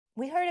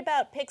We heard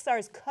about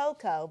Pixar's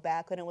Coco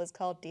back when it was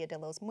called Dia de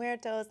los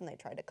Muertos, and they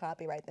tried to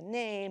copyright the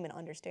name, and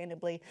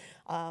understandably,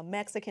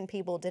 Mexican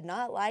people did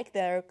not like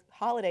their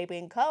holiday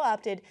being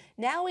co-opted.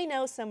 Now we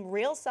know some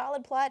real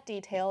solid plot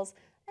details,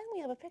 and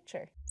we have a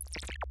picture.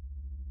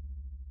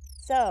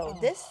 So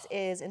this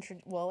is,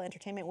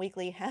 Entertainment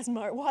Weekly has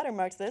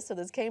watermarked this, so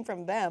this came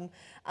from them.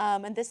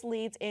 And this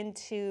leads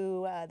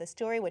into the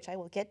story, which I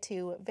will get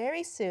to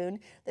very soon.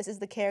 This is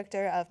the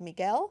character of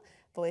Miguel,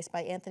 voiced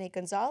by Anthony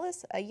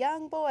Gonzalez, a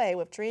young boy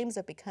with dreams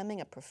of becoming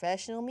a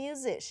professional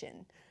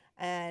musician.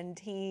 And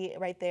he,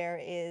 right there,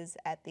 is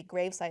at the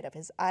gravesite of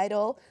his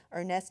idol,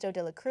 Ernesto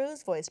de la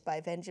Cruz, voiced by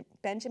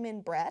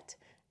Benjamin Bratt.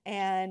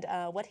 And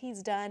what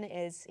he's done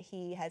is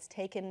he has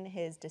taken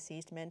his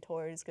deceased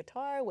mentor's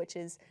guitar, which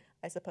is,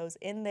 I suppose,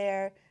 in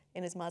there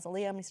in his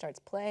mausoleum. He starts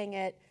playing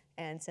it,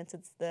 and since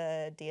it's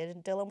the Dia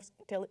de los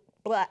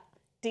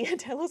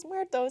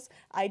Muertos,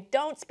 I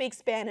don't speak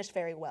Spanish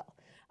very well.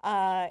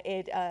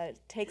 It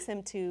takes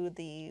him to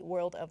the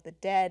world of the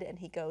dead, and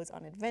he goes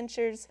on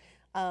adventures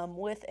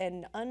with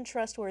an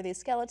untrustworthy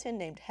skeleton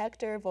named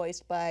Hector,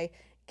 voiced by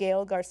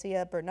Gael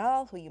Garcia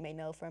Bernal, who you may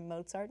know from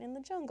Mozart in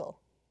the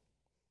Jungle.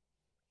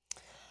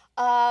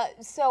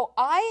 So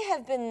I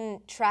have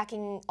been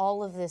tracking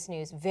all of this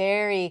news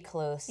very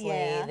closely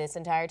this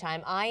entire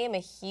time. I am a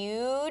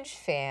huge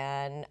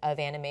fan of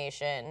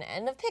animation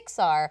and of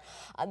Pixar.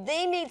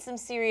 They made some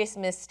serious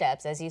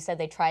missteps. As you said,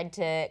 they tried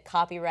to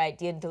copyright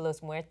Dia de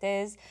los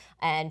Muertos,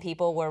 and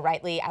people were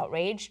rightly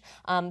outraged.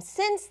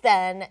 Since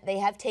then, they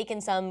have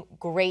taken some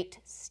great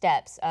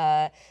steps.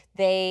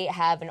 They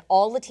have an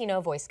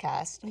all-Latino voice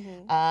cast.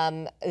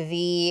 Adrian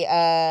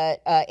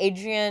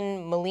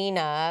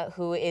Molina,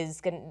 who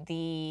is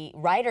the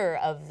writer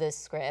of the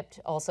script,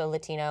 also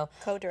Latino,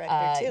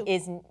 co-director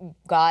too,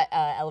 got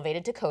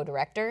elevated to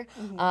co-director.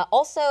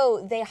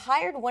 Also, they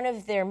hired one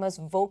of their most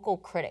vocal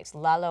critics,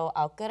 Lalo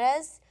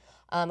Alcaraz,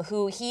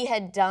 who he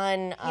had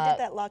done. He did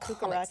that La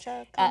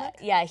Cucaracha comic?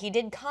 Yeah, he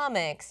did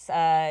comics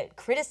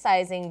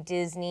criticizing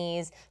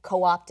Disney's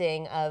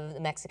co-opting of the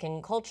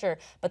Mexican culture,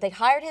 but they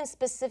hired him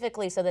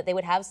specifically so that they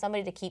would have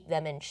somebody to keep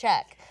them in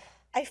check.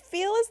 I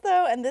feel as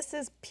though, and this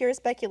is pure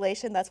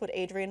speculation, that's what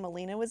Adrian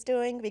Molina was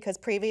doing, because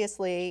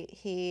previously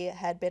he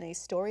had been a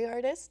story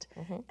artist,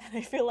 and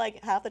I feel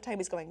like half the time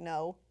he's going,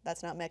 no,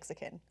 that's not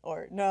Mexican,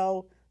 or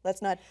no,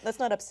 let's not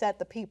upset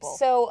the people.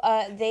 So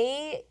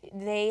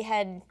they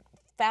had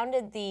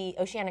founded the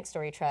Oceanic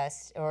Story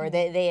Trust, or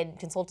they had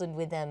consulted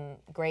with them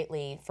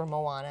greatly for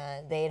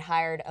Moana. They had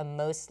hired a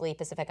mostly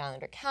Pacific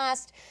Islander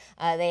cast.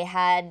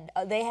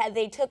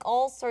 They took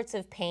all sorts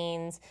of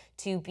pains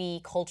to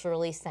be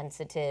culturally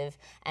sensitive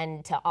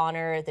and to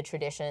honor the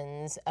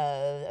traditions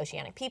of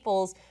oceanic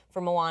peoples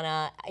for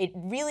Moana. It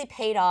really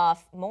paid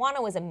off.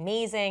 Moana was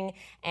amazing,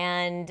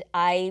 and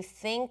I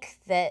think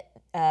that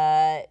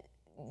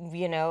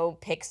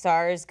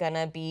Pixar's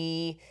gonna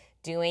be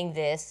doing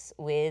this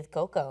with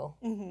Coco.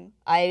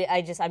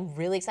 I'm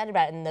really excited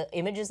about it, and the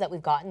images that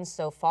we've gotten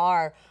so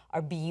far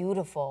are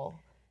beautiful.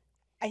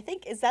 I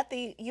think,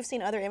 you've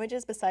seen other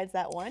images besides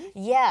that one?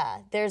 Yeah,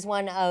 there's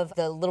one of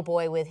the little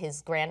boy with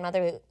his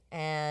grandmother,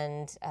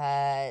 and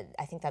I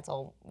think that's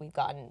all we've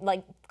gotten,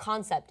 like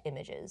concept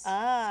images.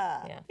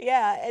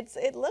 Yeah,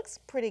 it looks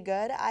pretty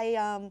good.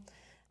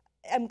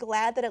 I'm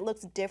glad that it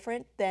looks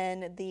different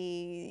than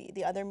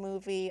the other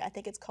movie. I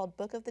think it's called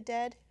Book of the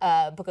Dead.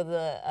 Book of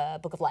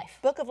Life.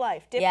 Book of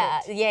Life.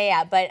 Different.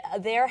 Yeah. But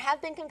there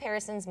have been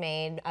comparisons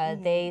made.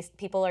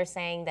 People are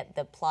saying that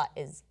the plot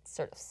is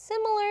sort of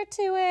similar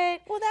to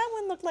it. Well, that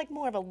one looked like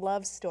more of a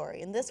love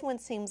story, and this one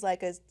seems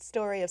like a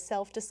story of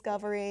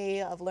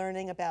self-discovery, of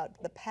learning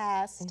about the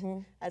past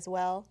as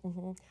well.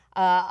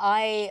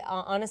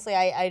 Honestly,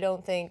 I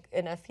don't think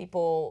enough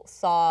people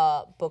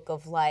saw Book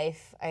of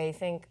Life. I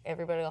think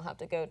everybody will have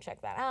to go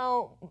check that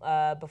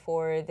out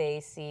before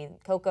they see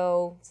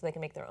Coco, so they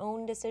can make their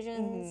own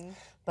decisions.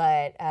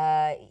 But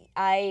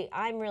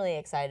I'm really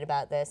excited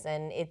about this,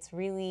 and it's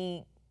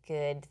really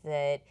good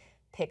that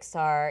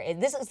Pixar.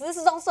 This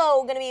is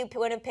also going to be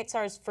one of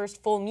Pixar's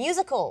first full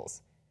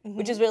musicals,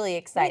 which is really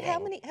exciting. Wait, how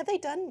many have they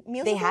done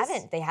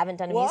musicals? They haven't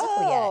done a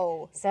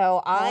musical yet.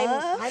 So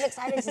I'm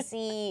excited to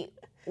see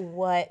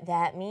what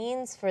that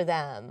means for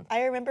them.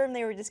 I remember when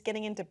they were just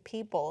getting into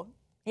people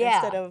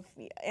instead of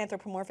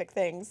anthropomorphic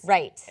things.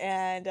 Right.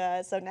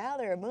 And so now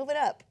they're moving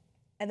up.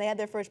 And they had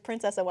their first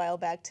princess a while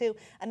back, too.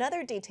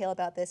 Another detail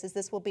about this is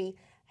this will be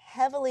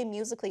heavily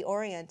musically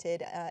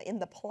oriented in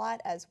the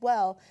plot as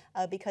well,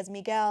 because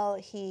Miguel,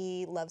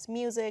 he loves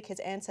music. His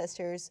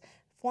ancestors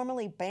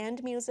formerly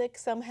banned music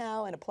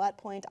somehow, and a plot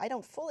point I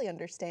don't fully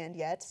understand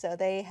yet. So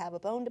they have a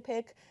bone to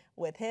pick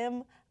with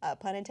him,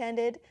 pun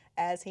intended,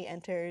 as he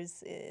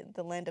enters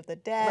the land of the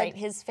dead. Right,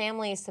 his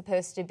family is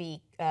supposed to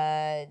be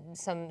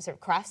some sort of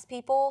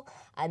craftspeople,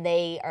 and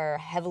they are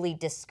heavily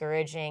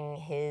discouraging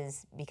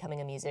his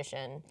becoming a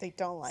musician. They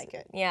don't like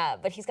it. Yeah,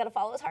 but he's got to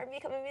follow his heart and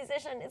become a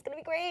musician. It's going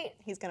to be great.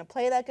 He's going to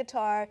play that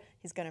guitar.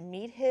 He's going to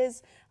meet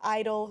his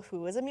idol,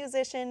 who is a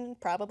musician,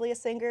 probably a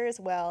singer as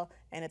well,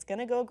 and it's going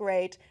to go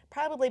great.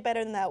 Probably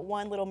better than that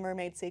one Little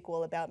Mermaid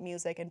sequel about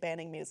music and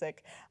banning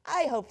music.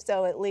 I hope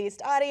so, at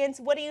least. Audience,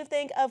 what do you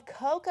think of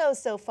Coco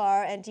so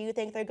far, and do you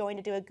think they're going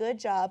to do a good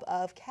job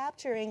of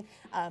capturing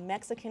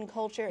Mexican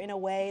culture in a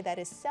way that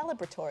is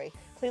celebratory?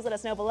 Please let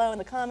us know below in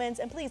the comments,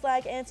 and please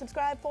like and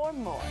subscribe for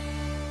more.